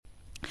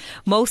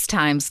most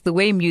times the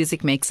way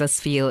music makes us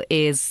feel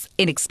is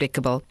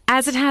inexplicable,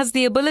 as it has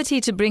the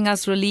ability to bring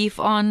us relief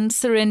on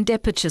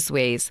serendipitous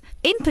ways.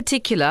 In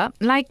particular,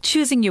 like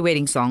choosing your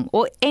wedding song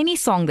or any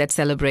song that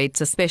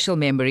celebrates a special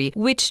memory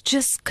which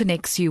just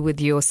connects you with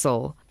your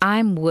soul.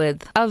 I'm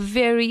with a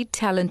very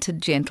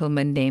talented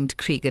gentleman named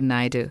Creagan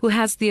Naidoo, who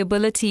has the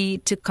ability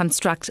to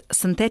construct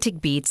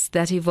synthetic beats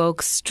that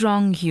evoke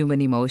strong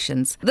human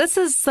emotions. This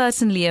is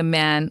certainly a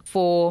man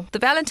for the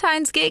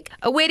Valentine's gig,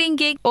 a wedding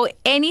gig, or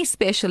any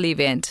special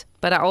event.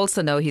 But I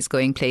also know he's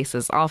going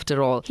places.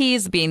 After all,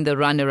 he's been the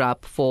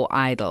runner-up for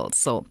Idols.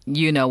 So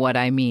you know what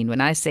I mean.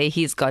 When I say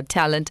he's got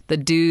talent, the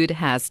dude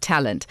has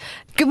talent.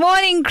 Good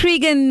morning,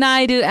 Creagan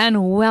Naidoo,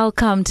 and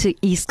welcome to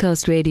East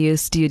Coast Radio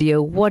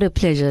Studio. What a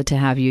pleasure to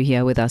have you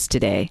here with us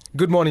today.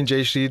 Good morning,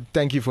 Jayshree.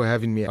 Thank you for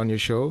having me on your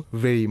show.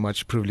 Very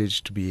much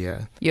privileged to be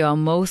here. You are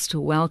most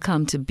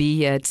welcome to be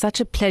here. It's such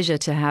a pleasure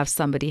to have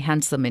somebody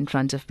handsome in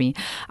front of me.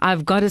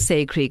 I've got to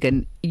say,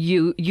 Creagan,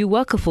 you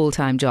work a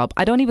full-time job.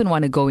 I don't even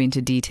want to go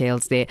into details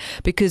there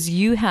because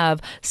you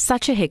have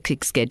such a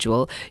hectic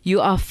schedule.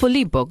 You are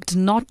fully booked,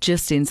 not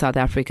just in South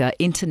Africa,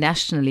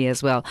 internationally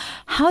as well.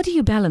 How do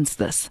you balance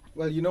this?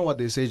 Well, you know what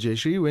they say,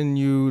 Jayshree, when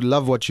you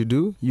love what you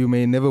do, you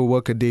may never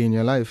work a day in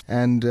your life.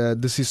 And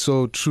this is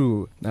so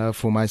true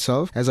for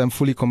myself, as I'm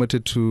fully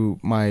committed to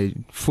my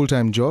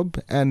full-time job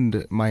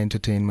and my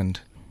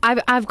entertainment.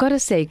 I've got to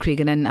say,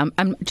 Creagan, and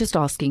I'm just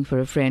asking for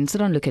a friend, so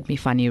don't look at me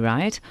funny,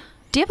 right?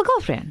 Do you have a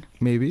girlfriend?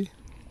 Maybe.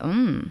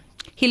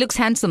 He looks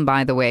handsome,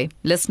 by the way.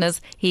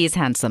 Listeners, he is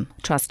handsome.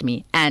 Trust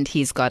me. And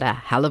he's got a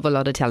hell of a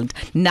lot of talent.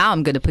 Now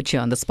I'm going to put you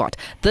on the spot.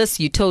 This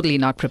you're totally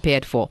not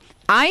prepared for.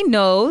 I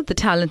know the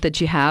talent that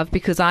you have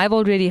because I've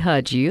already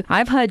heard you.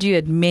 I've heard you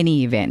at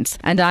many events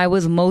and I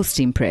was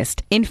most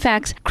impressed. In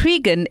fact,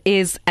 Creagan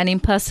is an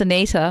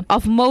impersonator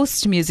of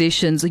most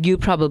musicians you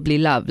probably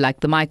love,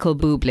 like the Michael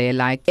Bublé,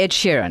 like Ed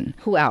Sheeran.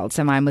 Who else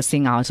am I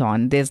missing out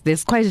on?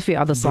 There's quite a few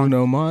other songs.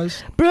 Bruno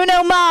Mars.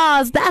 Bruno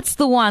Mars, that's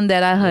the one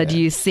that I heard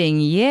you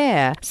sing.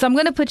 Yeah. So I'm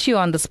going to put you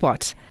on the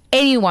spot.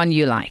 Anyone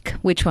you like.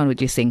 Which one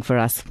would you sing for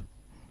us?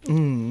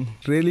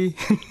 Really?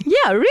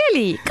 Yeah,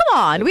 really. Come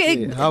on.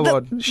 Okay. How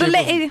about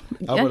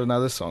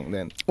another song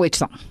then? Which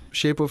song?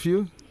 Shape of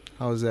You?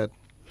 How's that?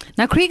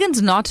 Now,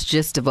 Creagan's not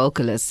just a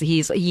vocalist.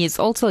 He's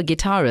also a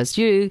guitarist.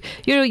 You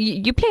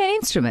play an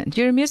instrument.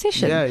 You're a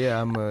musician.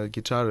 Yeah, I'm a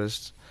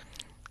guitarist.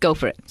 Go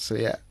for it.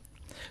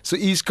 So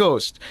East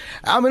Coast,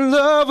 I'm in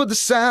love with the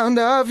sound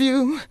of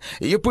you.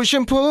 You push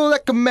and pull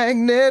like a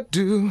magnet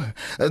do.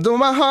 Though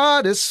my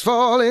heart is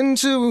falling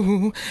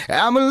too,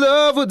 I'm in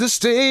love with the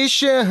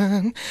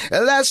station.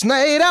 Last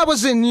night I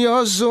was in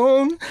your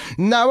zone.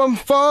 Now I'm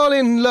falling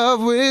in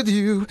love with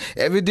you.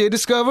 Every day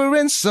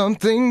discovering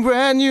something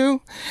brand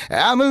new.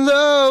 I'm in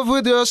love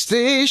with your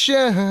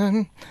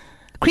station.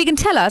 Creagan,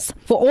 tell us,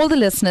 for all the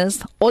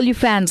listeners, all you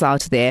fans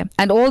out there,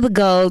 and all the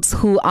girls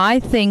who I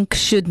think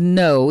should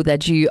know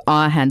that you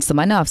are handsome.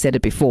 I know I've said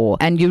it before,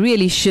 and you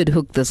really should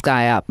hook this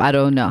guy up. I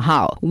don't know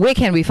how. Where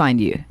can we find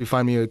you? You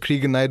find me at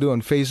Creagan Naidoo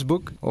on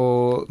Facebook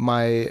or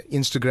my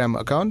Instagram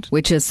account.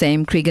 Which is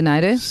same Creagan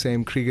Naidoo?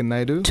 Same Creagan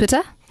Naidoo.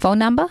 Twitter? Phone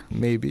number?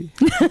 Maybe.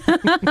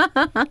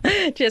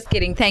 Just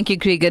kidding. Thank you,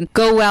 Creagan.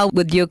 Go well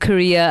with your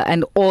career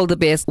and all the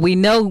best. We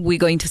know we're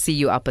going to see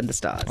you up in the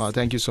stars. Oh,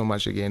 thank you so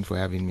much again for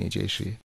having me, Jayshree.